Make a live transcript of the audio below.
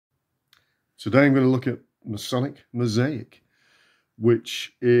Today I'm going to look at Masonic Mosaic,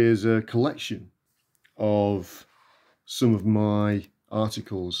 which is a collection of some of my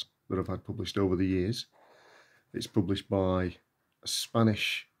articles that I've had published over the years. It's published by a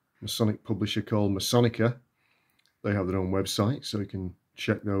Spanish Masonic publisher called Masonica. They have their own website, so you can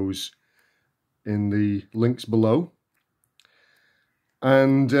check those in the links below.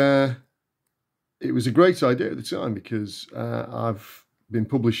 And it was a great idea at the time because I've been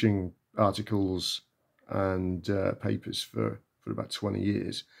publishing articles and papers for about 20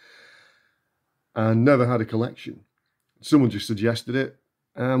 years and never had a collection. Someone just suggested it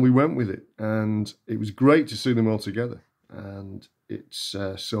and we went with it, and it was great to see them all together, and it's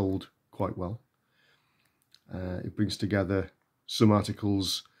sold quite well. It brings together some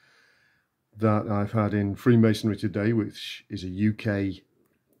articles that I've had in Freemasonry Today, which is a UK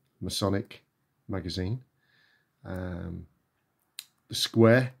Masonic magazine, the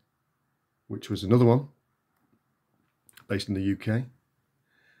Square, which was another one based in the UK,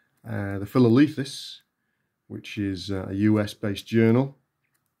 the Philolethis, which is a US based journal,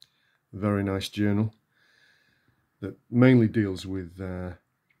 a very nice journal that mainly deals with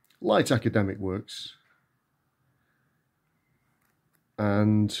light academic works,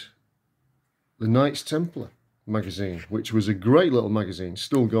 and the Knights Templar magazine, which was a great little magazine,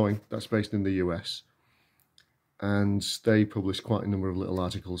 still going, that's based in the US, and they published quite a number of little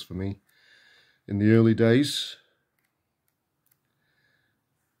articles for me in the early days,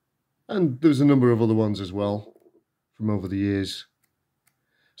 and there's a number of other ones as well from over the years.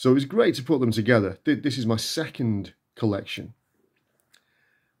 So it was great to put them together. This is my second collection,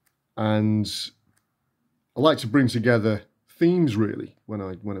 and I like to bring together themes really when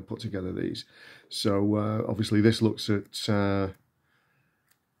I put together these. So obviously this looks at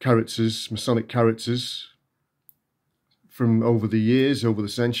characters, Masonic characters from over the years, over the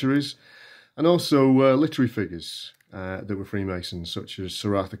centuries, and also literary figures that were Freemasons, such as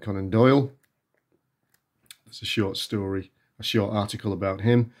Sir Arthur Conan Doyle. There's a short story, a short article about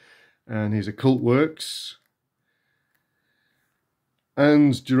him and his occult works.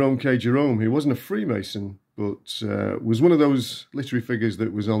 And Jerome K. Jerome, who wasn't a Freemason, but was one of those literary figures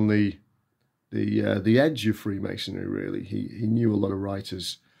that was on the edge of Freemasonry, really. He knew a lot of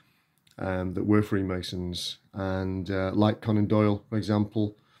writers that were Freemasons, and like Conan Doyle, for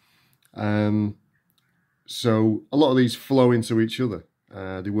example. So a lot of these flow into each other.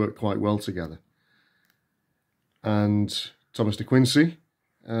 They work quite well together. And Thomas de Quincey,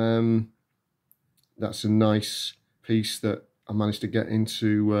 that's a nice piece that I managed to get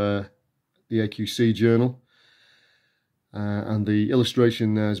into the AQC journal. And the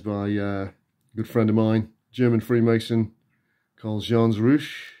illustration there is by a good friend of mine, German Freemason called Jean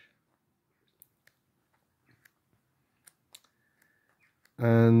Rouch.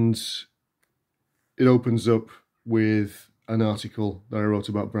 And it opens up with an article that I wrote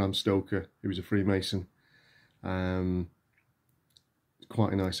about Bram Stoker, who was a Freemason. Quite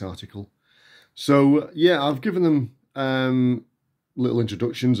a nice article. So yeah, I've given them little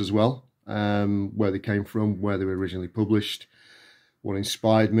introductions as well, where they came from, where they were originally published, what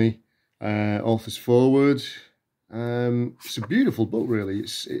inspired me, author's foreword. It's a beautiful book, really.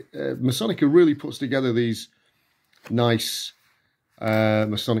 Masonica really puts together these nice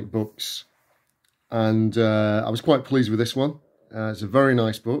Masonic books, and I was quite pleased with this one. It's a very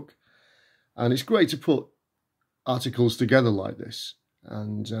nice book, and it's great to put articles together like this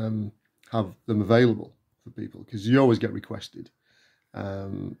and have them available for people, because you always get requested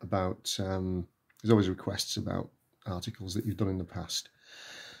there's always requests about articles that you've done in the past.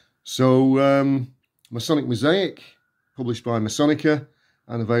 So Masonic Mosaic, published by Masonica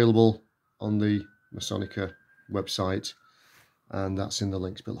and available on the Masonica website, and that's in the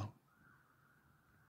links below.